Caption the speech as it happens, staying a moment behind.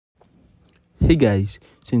Hey guys,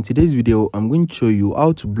 so in today's video I'm going to show you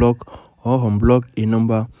how to block or unblock a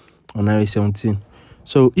number on iOS 17.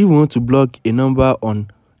 So if you want to block a number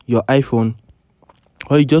on your iPhone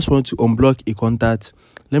or you just want to unblock a contact,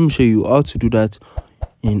 let me show you how to do that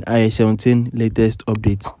in iOS 17 latest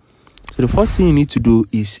update. So the first thing you need to do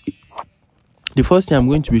is I'm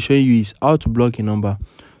going to be showing you is how to block a number.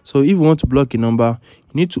 So if you want to block a number,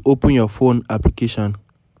 you need to open your phone application.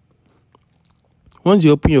 Once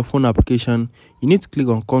you open your phone application, you need to click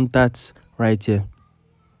on contacts right here.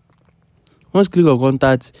 Once you click on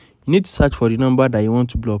contacts, you need to search for the number that you want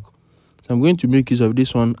to block. So I'm going to make use of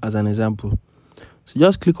this one as an example. So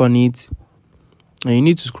just click on it and you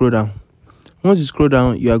need to scroll down. Once you scroll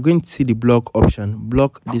down, you are going to see the block option,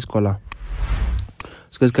 block this caller.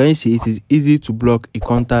 So as can you see, it is easy to block a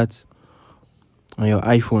contact on your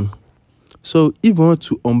iPhone. So if you want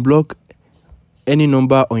to unblock any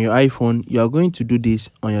number on your iPhone, you are going to do this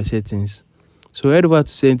on your settings. So head over to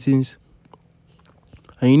settings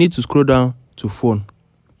and you need to scroll down to phone.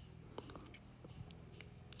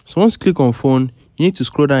 So once you click on phone, you need to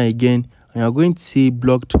scroll down again and you're going to see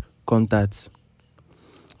blocked contacts.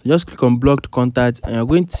 So just click on blocked contacts and you're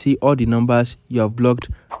going to see all the numbers you have blocked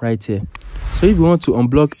right here. So if you want to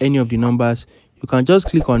unblock any of the numbers, you can just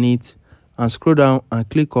click on it and scroll down and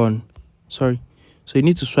click on so you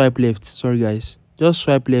need to swipe left. Sorry guys, just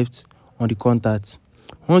swipe left on the contacts.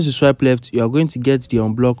 Once you swipe left, you are going to get the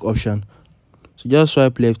unblock option. So just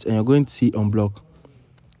swipe left and you're going to see unblock.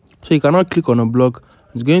 So you cannot click on unblock.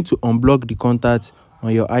 It's going to unblock the contact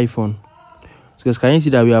on your iPhone. So guys, can you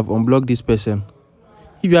see that we have unblocked this person?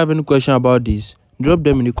 If you have any question about this, drop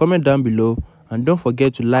them in the comment down below and don't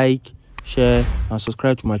forget to like, share and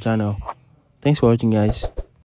subscribe to my channel. Thanks for watching guys.